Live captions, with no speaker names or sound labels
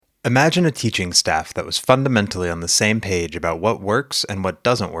Imagine a teaching staff that was fundamentally on the same page about what works and what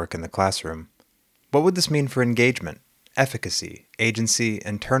doesn't work in the classroom. What would this mean for engagement, efficacy, agency,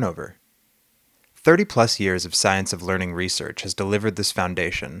 and turnover? 30 plus years of science of learning research has delivered this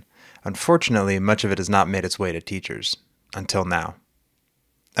foundation. Unfortunately, much of it has not made its way to teachers. Until now.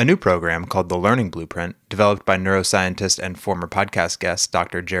 A new program called the Learning Blueprint, developed by neuroscientist and former podcast guest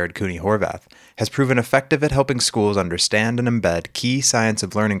Dr. Jared Cooney Horvath, has proven effective at helping schools understand and embed key science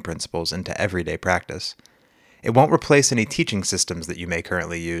of learning principles into everyday practice. It won't replace any teaching systems that you may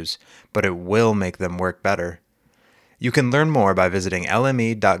currently use, but it will make them work better. You can learn more by visiting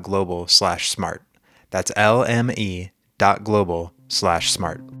lme.global/smart. That's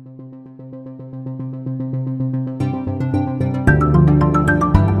lme.global/smart.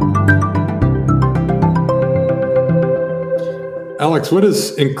 Alex, what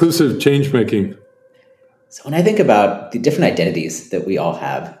is inclusive change making? So when I think about the different identities that we all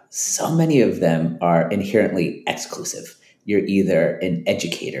have, so many of them are inherently exclusive. You're either an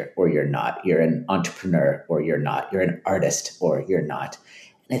educator or you're not. You're an entrepreneur or you're not. You're an artist or you're not.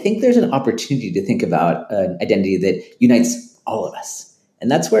 And I think there's an opportunity to think about an identity that unites all of us.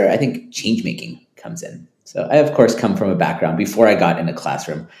 And that's where I think change making comes in. So I, of course, come from a background before I got in a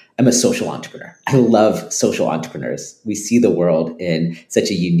classroom. I'm a social entrepreneur. I love social entrepreneurs. We see the world in such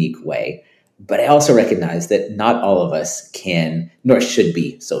a unique way. But I also recognize that not all of us can nor should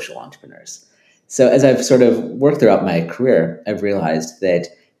be social entrepreneurs. So as I've sort of worked throughout my career, I've realized that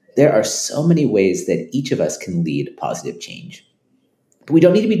there are so many ways that each of us can lead positive change. But we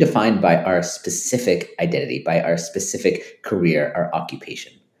don't need to be defined by our specific identity, by our specific career, our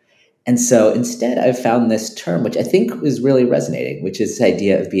occupation. And so instead, I've found this term, which I think is really resonating, which is this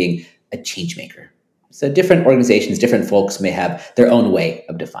idea of being a change maker. So different organizations, different folks may have their own way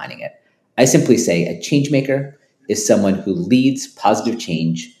of defining it. I simply say a change maker is someone who leads positive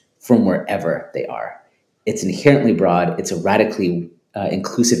change from wherever they are. It's inherently broad. It's a radically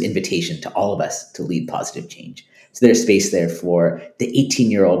inclusive invitation to all of us to lead positive change. So there's space there for the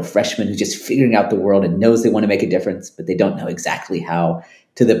 18-year-old freshman who's just figuring out the world and knows they want to make a difference, but they don't know exactly how,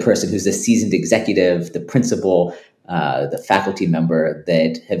 to the person who's a seasoned executive, the principal, the faculty member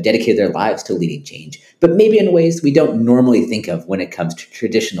that have dedicated their lives to leading change, but maybe in ways we don't normally think of when it comes to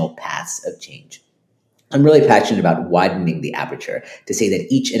traditional paths of change. I'm really passionate about widening the aperture to say that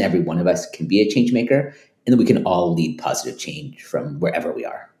each and every one of us can be a change maker and that we can all lead positive change from wherever we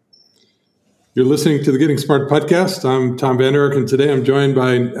are. You're listening to the Getting Smart podcast. I'm Tom Van Erck, and today I'm joined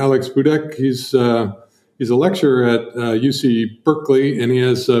by Alex Budek. He's a lecturer at UC Berkeley, and he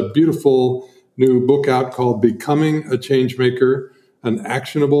has a beautiful new book out called Becoming a Changemaker, an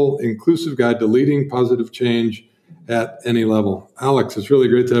actionable, inclusive guide to leading positive change at any level. Alex, it's really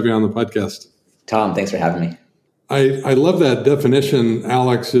great to have you on the podcast. Tom, thanks for having me. I love that definition,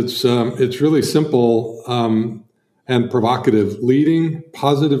 Alex. It's really simple and provocative. Leading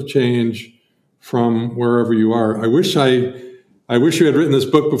positive change from wherever you are. I wish you had written this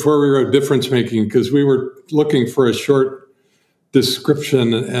book before we wrote Difference Making, because we were looking for a short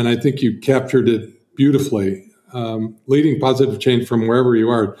description, and I think you captured it beautifully. Leading positive change from wherever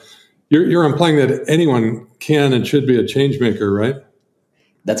you are. You're implying that anyone can and should be a change maker, right?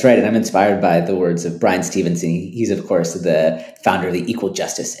 That's right. And I'm inspired by the words of Brian Stevenson. He's, of course, the founder of the Equal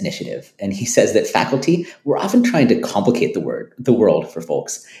Justice Initiative. And he says that faculty, we're often trying to complicate the world for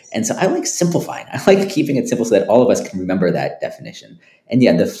folks. And so I like simplifying. I like keeping it simple so that all of us can remember that definition. And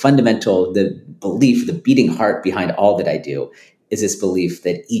yeah, the belief, the beating heart behind all that I do is this belief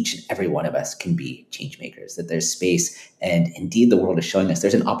that each and every one of us can be change makers, that there's space. And indeed, the world is showing us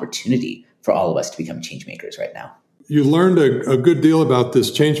there's an opportunity for all of us to become change makers right now. You learned a good deal about this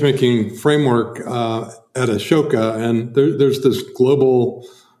change-making framework at Ashoka, and there's this global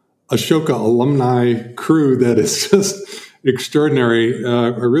Ashoka alumni crew that is just extraordinary,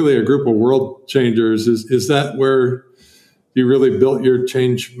 really a group of world changers. Is that where you really built your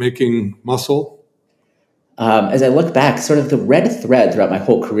change-making muscle? As I look back, sort of the red thread throughout my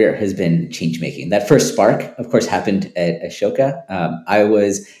whole career has been change-making. That first spark, of course, happened at Ashoka. I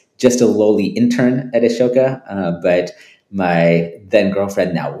was just a lowly intern at Ashoka, but my then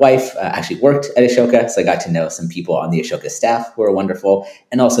girlfriend, now wife, actually worked at Ashoka. So I got to know some people on the Ashoka staff who are wonderful,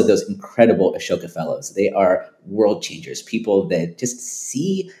 and also those incredible Ashoka fellows. They are world changers, people that just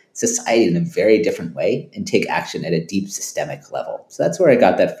see society in a very different way and take action at a deep systemic level. So that's where I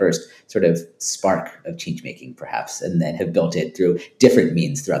got that first sort of spark of change making, perhaps, and then have built it through different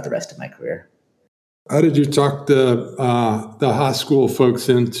means throughout the rest of my career. How did you talk the Haas School folks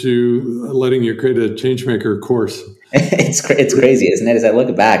into letting you create a Changemaker course? It's crazy, isn't it? As I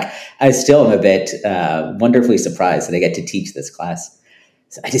look back, I still am a bit wonderfully surprised that I get to teach this class.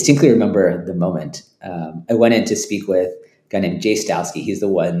 So I distinctly remember the moment. I went in to speak with a guy named Jay Stowski. He's the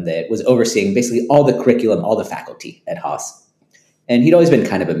one that was overseeing basically all the curriculum, all the faculty at Haas. And he'd always been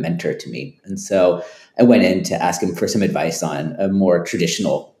kind of a mentor to me. And so I went in to ask him for some advice on a more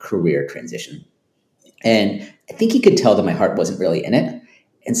traditional career transition. And I think he could tell that my heart wasn't really in it.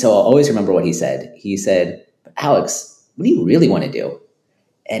 And so I'll always remember what he said. He said, Alex, what do you really want to do?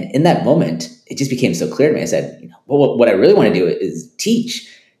 And in that moment, it just became so clear to me. I said, well, what I really want to do is teach.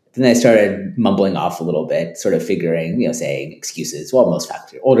 Then I started mumbling off a little bit, sort of figuring, saying excuses. Well, most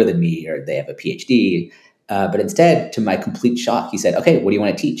faculty are older than me, or they have a PhD. But instead, to my complete shock, he said, okay, what do you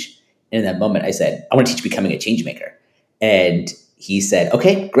want to teach? And in that moment, I said, I want to teach becoming a change maker. And he said,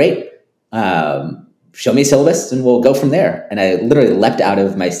 okay, great. Show me a syllabus and we'll go from there. And I literally leapt out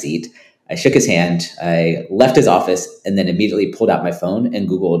of my seat. I shook his hand. I left his office and then immediately pulled out my phone and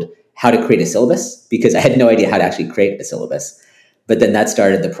Googled how to create a syllabus because I had no idea how to actually create a syllabus. But then that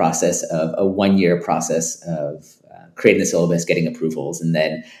started the process of a 1-year process of creating the syllabus, getting approvals. And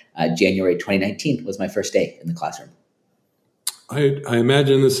then January 2019 was my first day in the classroom. I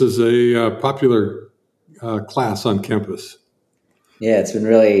imagine this is a popular class on campus. Yeah, it's been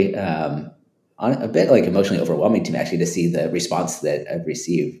really a bit like emotionally overwhelming to me actually to see the response that I've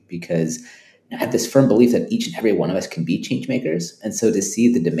received because I have this firm belief that each and every one of us can be change makers. And so to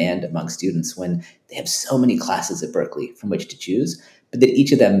see the demand among students when they have so many classes at Berkeley from which to choose, but that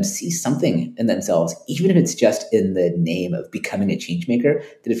each of them sees something in themselves, even if it's just in the name of becoming a change maker,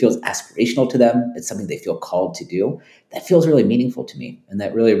 that it feels aspirational to them, it's something they feel called to do, that feels really meaningful to me. And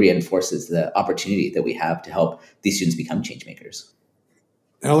that really reinforces the opportunity that we have to help these students become change makers.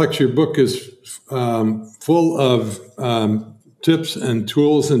 Alex, your book is full of tips and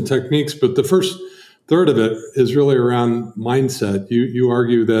tools and techniques, but the first third of it is really around mindset. You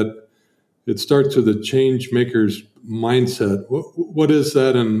argue that it starts with a change maker's mindset. What is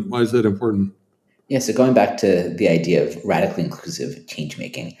that and why is that important? Yeah, so going back to the idea of radically inclusive change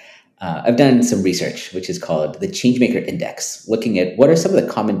making, I've done some research, which is called the Changemaker Index, looking at what are some of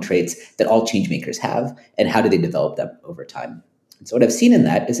the common traits that all change makers have and how do they develop them over time. And so what I've seen in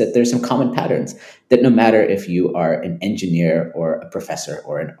that is that there's some common patterns that no matter if you are an engineer or a professor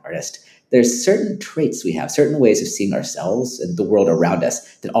or an artist, there's certain traits we have, certain ways of seeing ourselves and the world around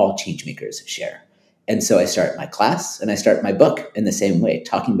us that all change makers share. And so I start my class and I start my book in the same way,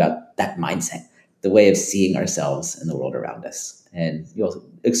 talking about that mindset, the way of seeing ourselves and the world around us. And you'll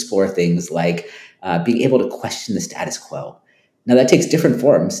explore things like being able to question the status quo. Now, that takes different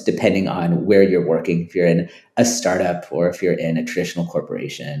forms depending on where you're working. If you're in a startup or if you're in a traditional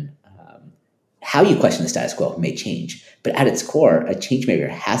corporation, how you question the status quo may change. But at its core, a change maker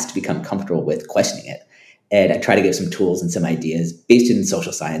has to become comfortable with questioning it. And I try to give some tools and some ideas based in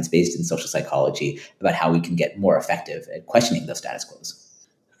social science, based in social psychology, about how we can get more effective at questioning those status quos.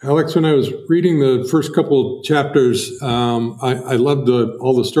 Alex, when I was reading the first couple chapters, I loved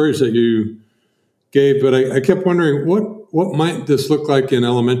all the stories that you gave, but I kept wondering, what might this look like in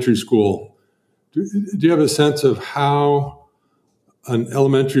elementary school? Do you have a sense of how an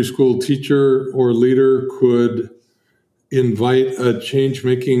elementary school teacher or leader could invite a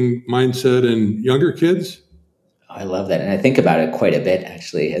change-making mindset in younger kids? I love that. And I think about it quite a bit,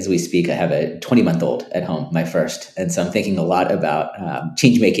 actually. As we speak, I have a 20-month-old at home, my first. And so I'm thinking a lot about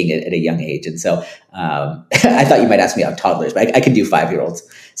change making at a young age. And so I thought you might ask me about toddlers, but I can do 5-year-olds.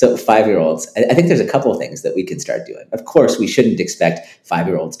 So 5-year-olds, I think there's a couple of things that we can start doing. Of course, we shouldn't expect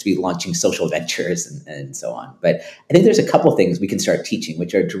 5-year-olds to be launching social ventures and so on. But I think there's a couple of things we can start teaching,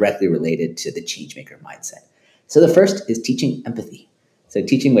 which are directly related to the change maker mindset. So the first is teaching empathy. So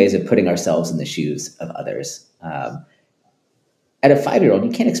teaching ways of putting ourselves in the shoes of others. At a 5-year-old,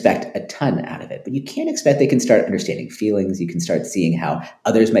 you can't expect a ton out of it, but you can expect they can start understanding feelings. You can start seeing how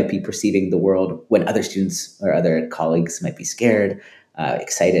others might be perceiving the world when other students or other colleagues might be scared,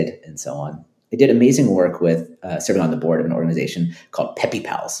 excited, and so on. I did amazing work with serving on the board of an organization called Peppy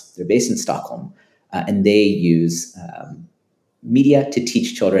Pals. They're based in Stockholm, and they use media to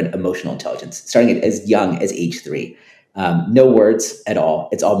teach children emotional intelligence, starting at as young as age 3. No words at all.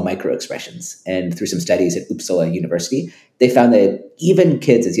 It's all micro expressions. And through some studies at Uppsala University, they found that even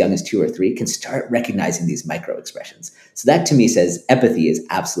kids as young as 2 or 3 can start recognizing these micro expressions. So that to me says empathy is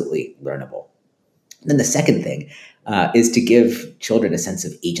absolutely learnable. And then the second thing is to give children a sense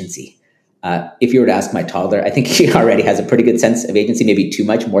of agency. If you were to ask my toddler, I think he already has a pretty good sense of agency, maybe too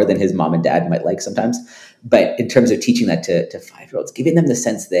much, more than his mom and dad might like sometimes. But in terms of teaching that to 5-year-olds, giving them the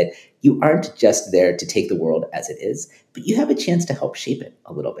sense that you aren't just there to take the world as it is, but you have a chance to help shape it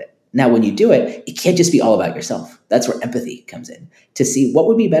a little bit. Now, when you do it, it can't just be all about yourself. That's where empathy comes in, to see what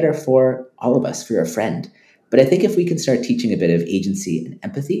would be better for all of us, for your friend. But I think if we can start teaching a bit of agency and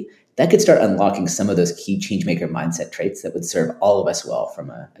empathy, that could start unlocking some of those key changemaker mindset traits that would serve all of us well from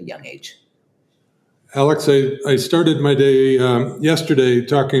a young age. Alex, I started my day yesterday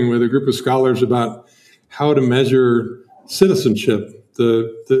talking with a group of scholars about how to measure citizenship,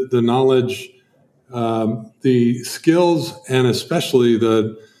 the knowledge, the skills, and especially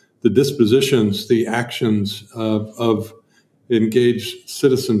the dispositions, the actions of engaged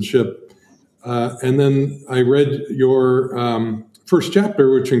citizenship. And then I read your first chapter,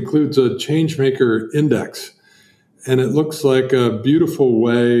 which includes a changemaker index. And it looks like a beautiful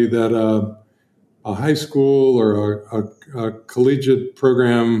way that a high school or a collegiate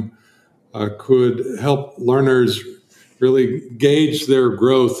program could help learners really gauge their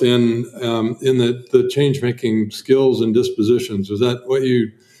growth in the change-making skills and dispositions. Was that what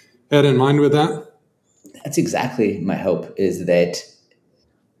you had in mind with that? That's exactly my hope, is that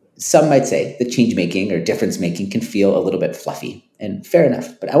some might say that change-making or difference-making can feel a little bit fluffy, and fair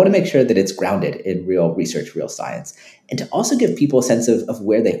enough. But I want to make sure that it's grounded in real research, real science, and to also give people a sense of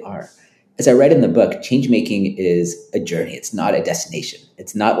where they are. As I write in the book, change-making is a journey. It's not a destination.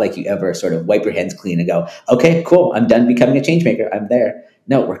 It's not like you ever sort of wipe your hands clean and go, okay, cool, I'm done becoming a change-maker. I'm there.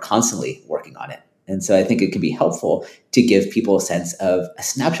 No, we're constantly working on it. And so I think it can be helpful to give people a sense of a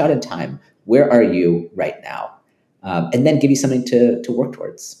snapshot in time. Where are you right now? And then give you something to work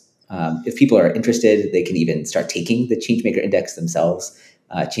towards. If people are interested, they can even start taking the Changemaker Index themselves,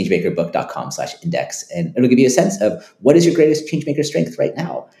 changemakerbook.com/index. And it'll give you a sense of what is your greatest changemaker strength right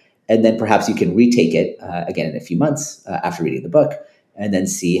now. And then perhaps you can retake it again in a few months after reading the book, and then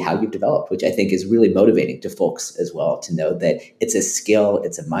see how you've developed, which I think is really motivating to folks as well, to know that it's a skill,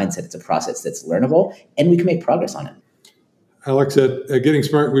 it's a mindset, it's a process that's learnable, and we can make progress on it. Alex, at Getting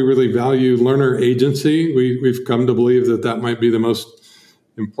Smart, we really value learner agency. We've come to believe that might be the most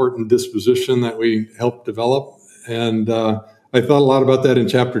important disposition that we help develop. And I thought a lot about that in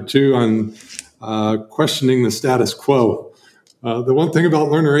chapter 2 on questioning the status quo. The one thing about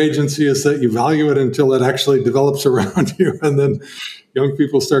learner agency is that you value it until it actually develops around you, and then young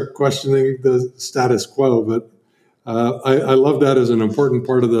people start questioning the status quo. But I love that as an important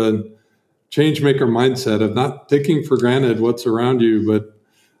part of the changemaker mindset of not taking for granted what's around you, but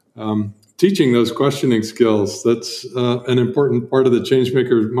teaching those questioning skills. That's an important part of the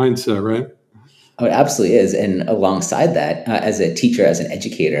changemaker mindset, right? Oh, it absolutely is. And alongside that, as a teacher, as an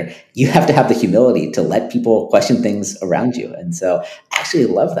educator, you have to have the humility to let people question things around you. And so I actually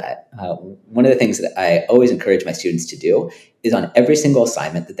love that. One of the things that I always encourage my students to do is on every single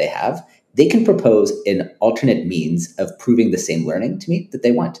assignment that they have, they can propose an alternate means of proving the same learning to me that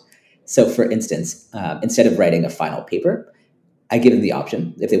they want. So for instance, instead of writing a final paper, I give them the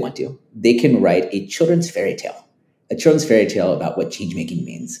option, if they want to, they can write a children's fairy tale about what change making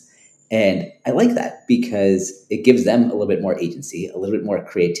means. And I like that because it gives them a little bit more agency, a little bit more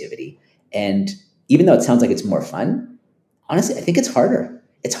creativity. And even though it sounds like it's more fun, honestly, I think it's harder.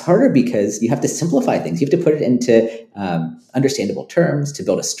 It's harder because you have to simplify things. You have to put it into understandable terms, to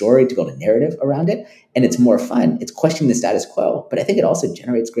build a story, to build a narrative around it. And it's more fun. It's questioning the status quo, but I think it also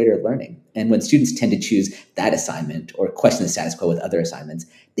generates greater learning. And when students tend to choose that assignment or question the status quo with other assignments,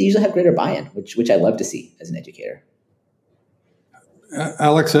 they usually have greater buy-in, which I love to see as an educator.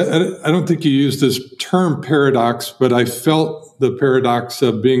 Alex, I don't think you used this term paradox, but I felt the paradox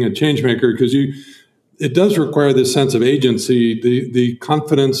of being a changemaker because it does require this sense of agency, the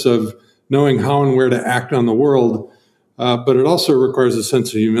confidence of knowing how and where to act on the world, but it also requires a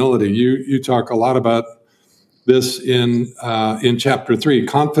sense of humility. You talk a lot about this in chapter 3,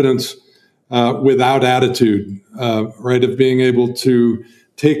 confidence without attitude, right? Of being able to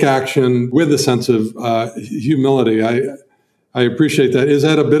take action with a sense of humility. I appreciate that. Is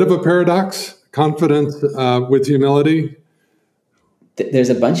that a bit of a paradox? Confidence with humility? There's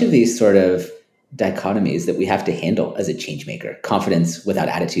a bunch of these sort of dichotomies that we have to handle as a change maker. Confidence without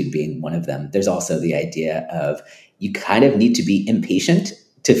attitude being one of them. There's also the idea of you kind of need to be impatient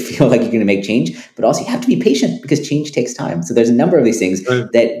to feel like you're going to make change, but also you have to be patient because change takes time. So there's a number of these things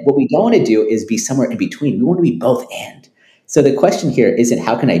that what we don't want to do is be somewhere in between. We want to be both and. So the question here isn't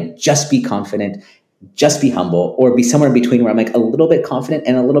how can I just be confident, just be humble, or be somewhere in between where I'm like a little bit confident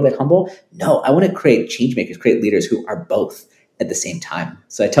and a little bit humble. No, I want to create change makers, create leaders who are both at the same time.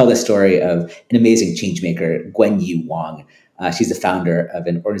 So I tell the story of an amazing change maker, Gwen-Yu Wang. She's the founder of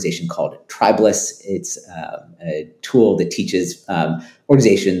an organization called Tribeless. It's a tool that teaches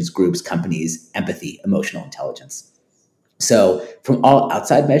organizations, groups, companies, empathy, emotional intelligence. So from all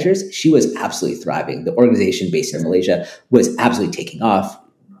outside measures, she was absolutely thriving. The organization based in Malaysia was absolutely taking off.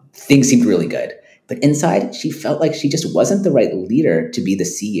 Things seemed really good. But inside, she felt like she just wasn't the right leader to be the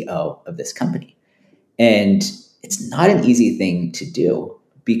CEO of this company. And it's not an easy thing to do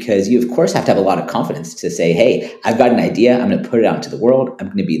because you, of course, have to have a lot of confidence to say, hey, I've got an idea. I'm going to put it out into the world. I'm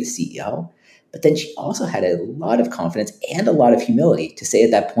going to be the CEO. But then she also had a lot of confidence and a lot of humility to say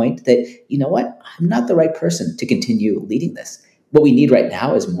at that point that, you know what, I'm not the right person to continue leading this. What we need right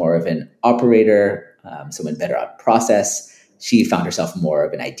now is more of an operator, someone better on process. She found herself more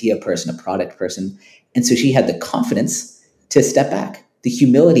of an idea person, a product person. And so she had the confidence to step back, the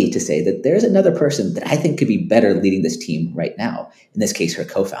humility to say that there's another person that I think could be better leading this team right now. In this case, her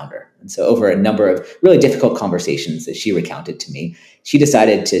co-founder. And so over a number of really difficult conversations that she recounted to me, she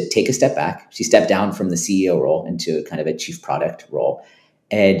decided to take a step back. She stepped down from the CEO role into kind of a chief product role.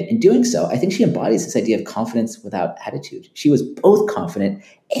 And in doing so, I think she embodies this idea of confidence without attitude. She was both confident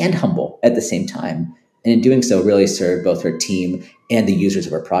and humble at the same time. And in doing so, really served both her team and the users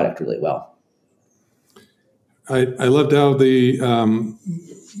of her product really well. I loved how the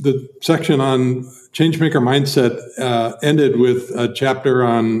section on changemaker mindset ended with a chapter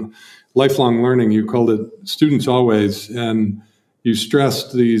on lifelong learning. You called it Students Always, and you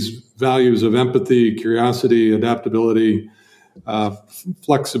stressed these values of empathy, curiosity, adaptability,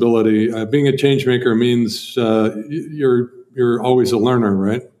 flexibility. Being a changemaker means you're always a learner,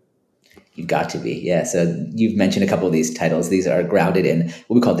 right? You've got to be. Yeah. So you've mentioned a couple of these titles. These are grounded in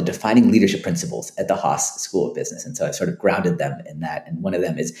what we call the defining leadership principles at the Haas School of Business. And so I've sort of grounded them in that. And one of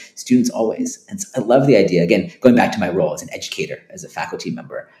them is Students Always. And so I love the idea, again, going back to my role as an educator, as a faculty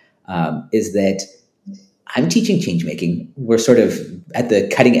member, is that I'm teaching change making. We're sort of at the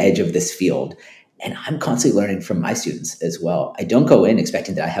cutting edge of this field. And I'm constantly learning from my students as well. I don't go in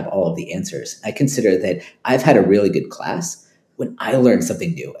expecting that I have all of the answers. I consider that I've had a really good class when I learn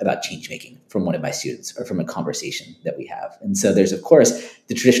something new about change making from one of my students or from a conversation that we have. And so there's, of course,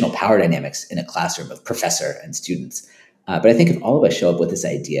 the traditional power dynamics in a classroom of professor and students. But I think if all of us show up with this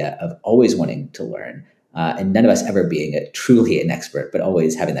idea of always wanting to learn, and none of us ever being truly an expert, but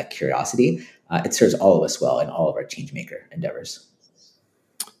always having that curiosity, it serves all of us well in all of our change maker endeavors.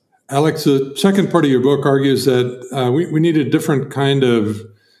 Alex, the second part of your book argues that we need a different kind of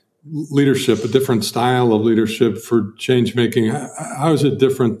leadership, a different style of leadership for change making. How is it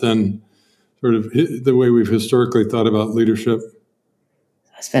different than sort of the way we've historically thought about leadership?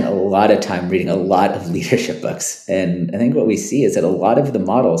 I spent a lot of time reading a lot of leadership books. And I think what we see is that a lot of the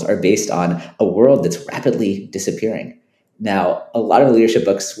models are based on a world that's rapidly disappearing. Now, a lot of leadership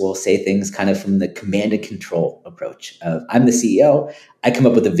books will say things kind of from the command and control approach of I'm the CEO, I come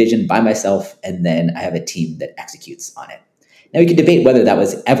up with a vision by myself, and then I have a team that executes on it. Now, we can debate whether that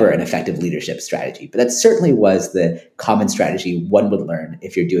was ever an effective leadership strategy, but that certainly was the common strategy one would learn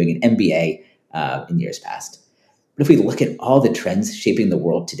if you're doing an MBA in years past. But if we look at all the trends shaping the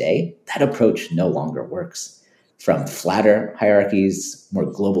world today, that approach no longer works. From flatter hierarchies, more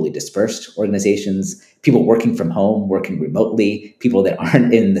globally dispersed organizations, people working from home, working remotely, people that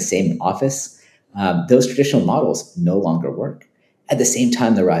aren't in the same office, those traditional models no longer work. At the same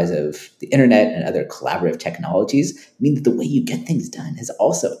time, the rise of the internet and other collaborative technologies mean that the way you get things done has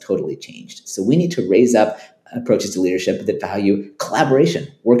also totally changed. So we need to raise up approaches to leadership that value collaboration,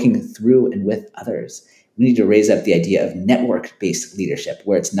 working through and with others. We need to raise up the idea of network-based leadership,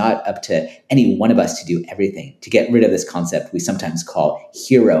 where it's not up to any one of us to do everything, to get rid of this concept we sometimes call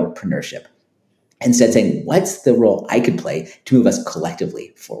hero-preneurship. Instead saying, what's the role I could play to move us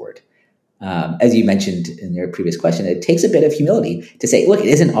collectively forward? As you mentioned in your previous question, it takes a bit of humility to say, look, it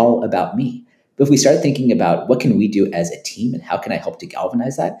isn't all about me. But if we start thinking about what can we do as a team and how can I help to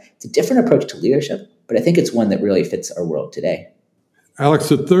galvanize that, it's a different approach to leadership, but I think it's one that really fits our world today. Alex,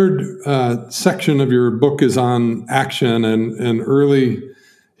 the third section of your book is on action, and early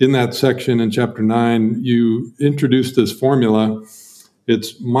in that section in chapter 9, you introduced this formula.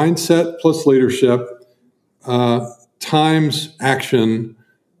 It's mindset plus leadership times action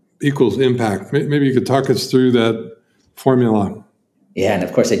equals impact. Maybe you could talk us through that formula. Yeah, and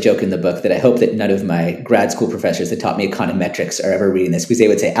of course I joke in the book that I hope that none of my grad school professors that taught me econometrics are ever reading this, because they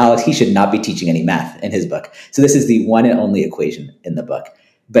would say, Alex, he should not be teaching any math in his book. So this is the one and only equation in the book.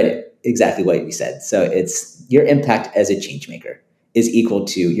 But exactly what you said. So it's your impact as a change maker is equal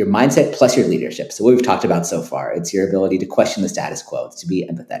to your mindset plus your leadership. So what we've talked about so far, it's your ability to question the status quo, it's to be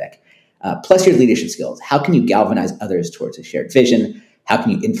empathetic, plus your leadership skills. How can you galvanize others towards a shared vision? How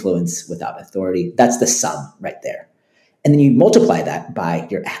can you influence without authority? That's the sum right there. And then you multiply that by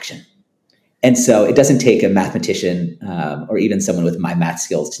your action. And so it doesn't take a mathematician or even someone with my math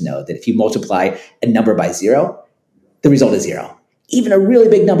skills to know that if you multiply a number by 0, the result is 0. Even a really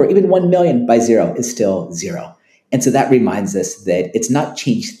big number, even 1 million by 0 is still 0. And so that reminds us that it's not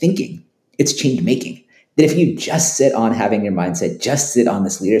change thinking, it's change making. That if you just sit on having your mindset, just sit on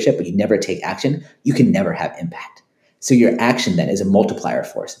this leadership, but you never take action, you can never have impact. So your action then is a multiplier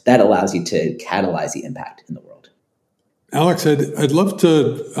force that allows you to catalyze the impact in the world. Alex, I'd love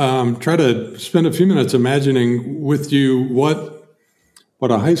to try to spend a few minutes imagining with you what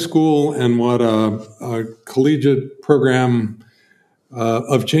a high school and what a collegiate program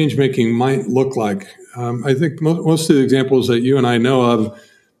of change making might look like. I think most of the examples that you and I know of,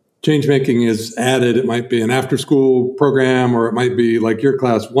 change making is added. It might be an after school program, or it might be like your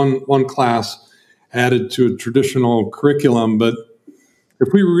class, one class added to a traditional curriculum. But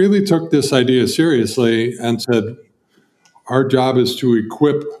if we really took this idea seriously and said, our job is to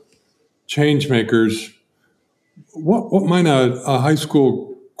equip change makers, what might a high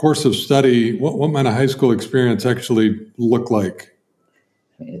school course of study, what might a high school experience actually look like?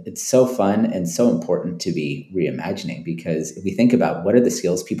 It's so fun and so important to be reimagining, because if we think about what are the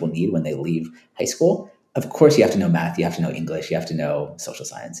skills people need when they leave high school, of course you have to know math, you have to know English, you have to know social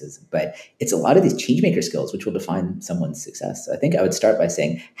sciences, but it's a lot of these changemaker skills which will define someone's success. So I think I would start by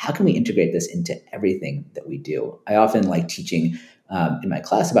saying, how can we integrate this into everything that we do? I often like teaching in my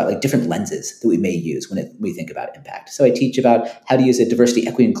class about like different lenses that we may use when we think about impact. So I teach about how to use a diversity,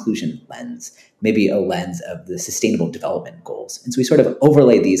 equity, inclusion lens, maybe a lens of the sustainable development goals. And so we sort of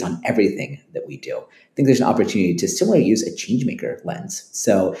overlay these on everything that we do. I think there's an opportunity to similarly use a changemaker lens.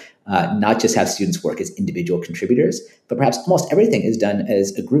 So not just have students work as individual contributors, but perhaps almost everything is done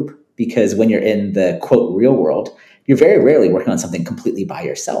as a group. Because when you're in the quote real world, you're very rarely working on something completely by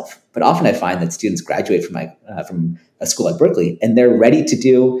yourself. But often I find that students graduate from a school like Berkeley and they're ready to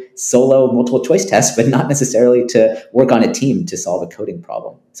do solo multiple choice tests, but not necessarily to work on a team to solve a coding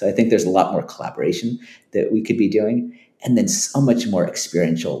problem. So I think there's a lot more collaboration that we could be doing, and then so much more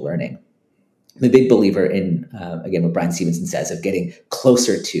experiential learning. I'm a big believer in, again, what Brian Stevenson says of getting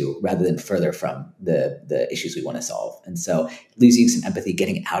closer to rather than further from the issues we want to solve. And so losing some empathy,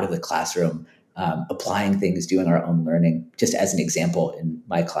 getting out of the classroom, applying things, doing our own learning. Just as an example, in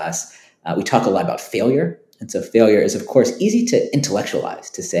my class, we talk a lot about failure. And so failure is, of course, easy to intellectualize,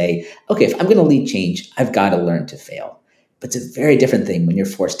 to say, okay, if I'm going to lead change, I've got to learn to fail. But it's a very different thing when you're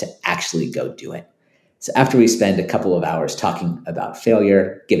forced to actually go do it. So after we spend a couple of hours talking about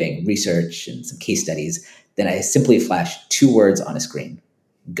failure, giving research and some case studies, then I simply flash 2 words on a screen: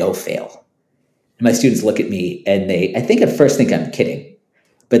 go fail. And my students look at me and they, I think at first think I'm kidding.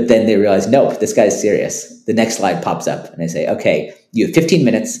 But then they realize, nope, this guy's serious. The next slide pops up and I say, okay, you have 15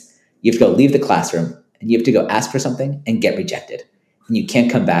 minutes. You have to go leave the classroom and you have to go ask for something and get rejected. And you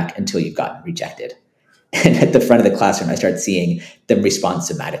can't come back until you've gotten rejected. And at the front of the classroom, I start seeing them respond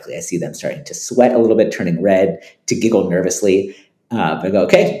somatically. I see them starting to sweat a little bit, turning red, to giggle nervously. But I go,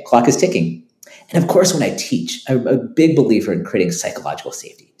 okay, clock is ticking. And of course, when I teach, I'm a big believer in creating psychological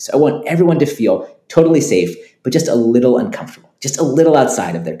safety. So I want everyone to feel totally safe, but just a little uncomfortable, just a little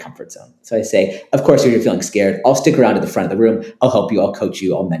outside of their comfort zone. So I say, of course, if you're feeling scared, I'll stick around at the front of the room. I'll help you. I'll coach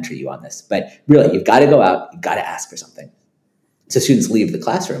you. I'll mentor you on this. But really, you've got to go out. You've got to ask for something. So students leave the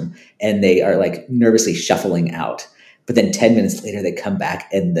classroom and they are like nervously shuffling out. But then 10 minutes later, they come back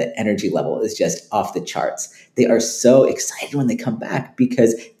and the energy level is just off the charts. They are so excited when they come back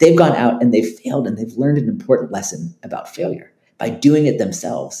because they've gone out and they've failed and they've learned an important lesson about failure. By doing it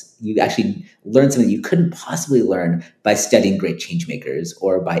themselves, you actually learn something you couldn't possibly learn by studying great change makers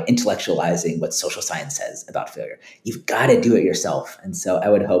or by intellectualizing what social science says about failure. You've got to do it yourself. And so I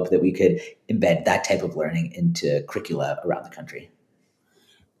would hope that we could embed that type of learning into curricula around the country.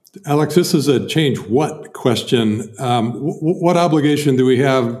 Alex, this is a change what question. What obligation do we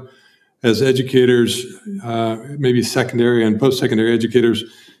have as educators, maybe secondary and post-secondary educators,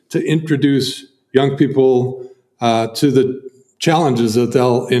 to introduce young people to the challenges that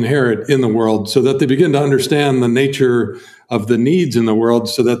they'll inherit in the world so that they begin to understand the nature of the needs in the world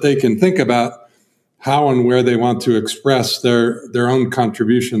so that they can think about how and where they want to express their own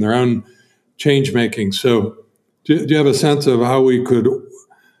contribution, their own change making. So do you have a sense of how we could,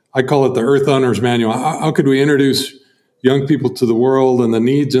 I call it the Earth Owner's Manual, how could we introduce young people to the world and the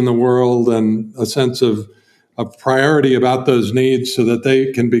needs in the world and a sense of priority about those needs so that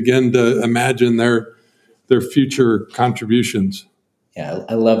they can begin to imagine their future contributions? Yeah,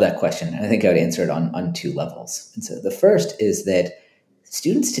 I love that question. And I think I would answer it on 2 levels. And so the first is that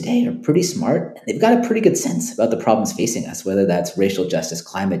students today are pretty smart and they've got a pretty good sense about the problems facing us, whether that's racial justice,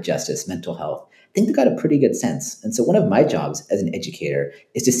 climate justice, mental health. I think they've got a pretty good sense. And so one of my jobs as an educator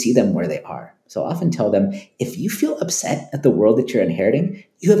is to see them where they are. So I often tell them, if you feel upset at the world that you're inheriting,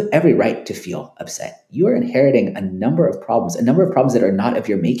 you have every right to feel upset. You are inheriting a number of problems that are not of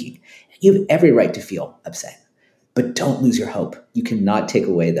your making. You have every right to feel upset, but don't lose your hope. You cannot take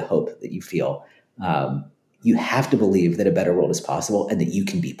away the hope that you feel You have to believe that a better world is possible and that you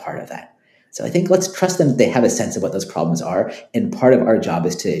can be part of that. So I think let's trust them that they have a sense of what those problems are. And part of our job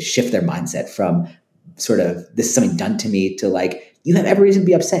is to shift their mindset from sort of, this is something done to me, to like, you have every reason to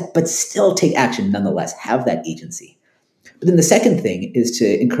be upset, but still take action nonetheless, have that agency. But then the second thing is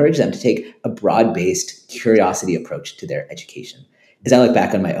to encourage them to take a broad-based curiosity approach to their education. As I look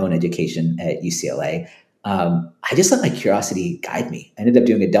back on my own education at UCLA, I just let my curiosity guide me. I ended up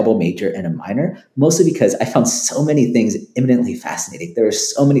doing a double major and a minor, mostly because I found so many things eminently fascinating. There were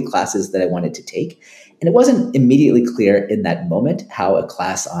so many classes that I wanted to take. And it wasn't immediately clear in that moment how a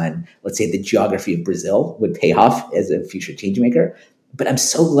class on, let's say, the geography of Brazil would pay off as a future changemaker. But I'm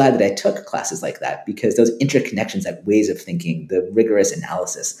so glad that I took classes like that, because those interconnections, that ways of thinking, the rigorous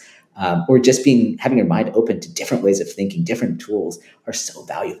analysis, or just having your mind open to different ways of thinking, different tools, are so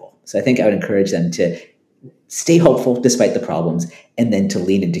valuable. So I think I would encourage them to stay hopeful despite the problems, and then to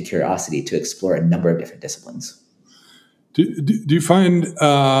lean into curiosity to explore a number of different disciplines. Do you find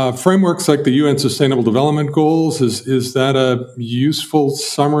frameworks like the UN Sustainable Development Goals, is that a useful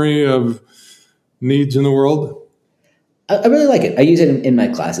summary of needs in the world? I really like it. I use it in my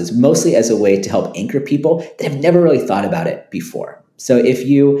classes, mostly as a way to help anchor people that have never really thought about it before. So if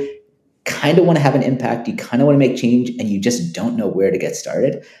you kind of want to have an impact, you kind of want to make change, and you just don't know where to get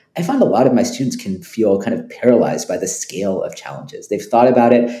started, I find a lot of my students can feel kind of paralyzed by the scale of challenges. They've thought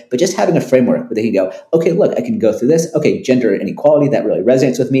about it, but just having a framework where they can go, okay, look, I can go through this. Okay, gender inequality, that really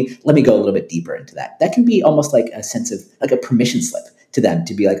resonates with me. Let me go a little bit deeper into that. That can be almost like a sense of like a permission slip to them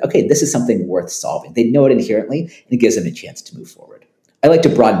to be like, okay, this is something worth solving. They know it inherently, and it gives them a chance to move forward. I like to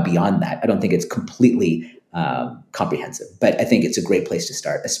broaden beyond that. I don't think it's completely comprehensive, but I think it's a great place to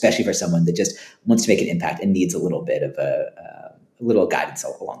start, especially for someone that just wants to make an impact and needs a little bit of a little guidance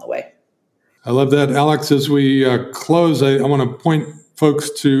along the way. I love that, Alex. As we close, I want to point folks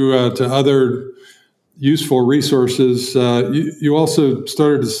to other useful resources. You also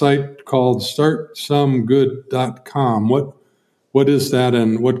started a site called startsomegood.com. What is that,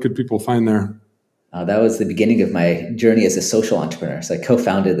 and what could people find there? That was the beginning of my journey as a social entrepreneur. So I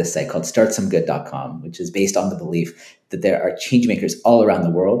co-founded this site called startsomegood.com, which is based on the belief that there are changemakers all around the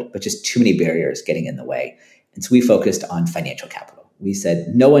world, but just too many barriers getting in the way. And so we focused on financial capital. We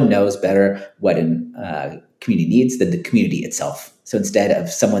said no one knows better what a community needs than the community itself. So instead of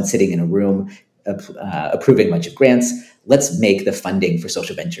someone sitting in a room approving a bunch of grants, let's make the funding for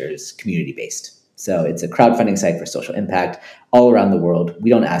social ventures community-based. So it's a crowdfunding site for social impact all around the world. We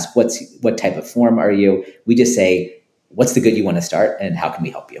don't ask what type of form are you. We just say, what's the good you want to start, and how can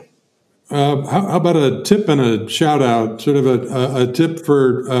we help you? How about a tip and a shout out, sort of a tip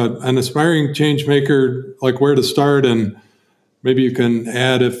for an aspiring change maker, like where to start, and maybe you can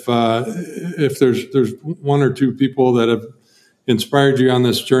add if there's one or two people that have inspired you on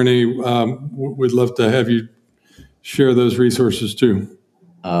this journey. We'd love to have you share those resources too.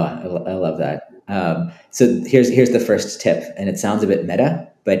 I love that. So here's the first tip, and it sounds a bit meta,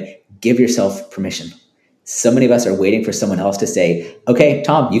 but give yourself permission. So many of us are waiting for someone else to say, okay,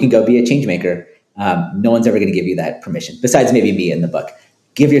 Tom, you can go be a change maker. No one's ever going to give you that permission, besides maybe me in the book.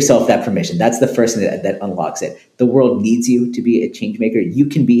 Give yourself that permission. That's the first thing that unlocks it. The world needs you to be a change maker. You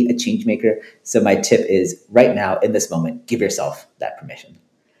can be a change maker. So my tip is, right now, in this moment, give yourself that permission.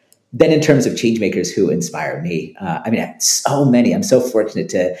 Then in terms of change makers who inspire me, I have so many. I'm so fortunate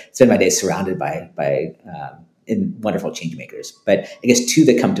to spend my days surrounded by wonderful change makers. But I guess two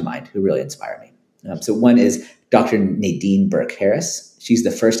that come to mind who really inspire me. So one is Dr. Nadine Burke Harris. She's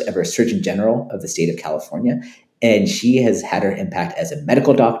the first ever Surgeon General of the state of California. And she has had her impact as a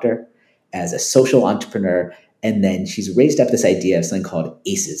medical doctor, as a social entrepreneur, and then she's raised up this idea of something called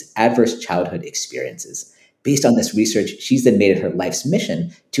ACEs, Adverse Childhood Experiences. Based on this research, she's then made it her life's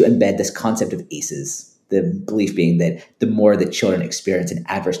mission to embed this concept of ACEs, the belief being that the more that children experience an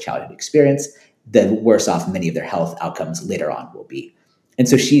adverse childhood experience, the worse off many of their health outcomes later on will be. And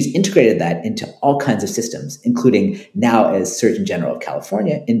so she's integrated that into all kinds of systems, including now as Surgeon General of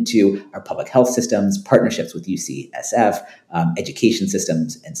California, into our public health systems, partnerships with UCSF, education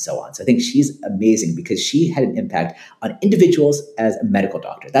systems, and so on. So I think she's amazing because she had an impact on individuals as a medical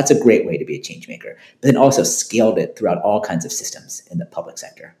doctor. That's a great way to be a change maker, but then also scaled it throughout all kinds of systems in the public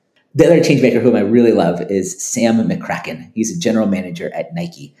sector. The other change maker whom I really love is Sam McCracken. He's a general manager at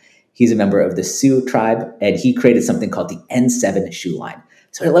Nike. He's a member of the Sioux tribe, and he created something called the N7 shoe line.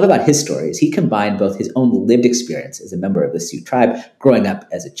 So what I love about his story is he combined both his own lived experience as a member of the Sioux tribe, growing up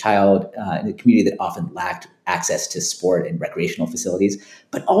as a child in a community that often lacked access to sport and recreational facilities,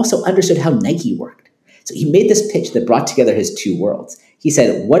 but also understood how Nike worked. So he made this pitch that brought together his two worlds. He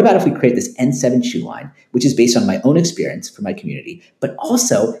said, what about if we create this N7 shoe line, which is based on my own experience for my community, but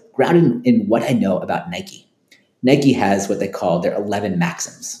also grounded in what I know about Nike? Nike has what they call their 11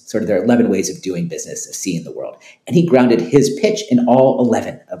 maxims, sort of their 11 ways of doing business, of seeing the world. And he grounded his pitch in all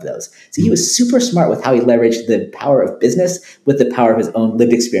 11 of those. So he was super smart with how he leveraged the power of business with the power of his own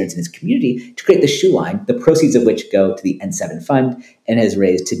lived experience in his community to create the shoe line, the proceeds of which go to the N7 fund and has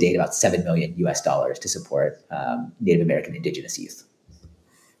raised to date about $7 million to support Native American indigenous youth.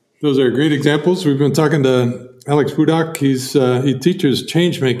 Those are great examples. We've been talking to Alex Budak. He teaches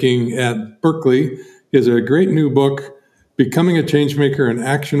change making at Berkeley. He has a great new book, Becoming a Changemaker, an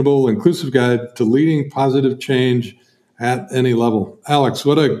actionable, inclusive guide to leading positive change at any level. Alex,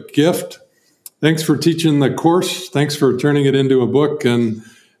 what a gift. Thanks for teaching the course. Thanks for turning it into a book. And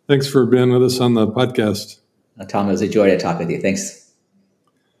thanks for being with us on the podcast. Tom, it was a joy to talk with you. Thanks.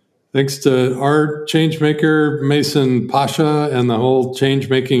 Thanks to our changemaker, Mason Pasha, and the whole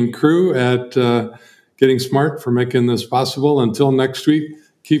change-making crew at Getting Smart for making this possible. Until next week,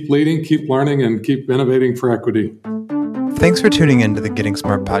 keep leading, keep learning, and keep innovating for equity. Thanks for tuning in to the Getting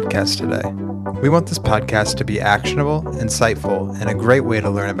Smart podcast today. We want this podcast to be actionable, insightful, and a great way to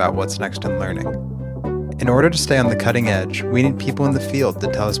learn about what's next in learning. In order to stay on the cutting edge, we need people in the field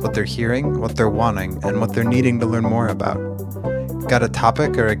to tell us what they're hearing, what they're wanting, and what they're needing to learn more about. Got a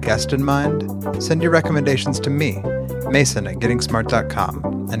topic or a guest in mind? Send your recommendations to me, Mason at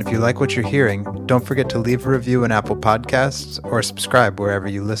gettingsmart.com. And if you like what you're hearing, don't forget to leave a review in Apple Podcasts or subscribe wherever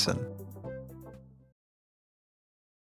you listen.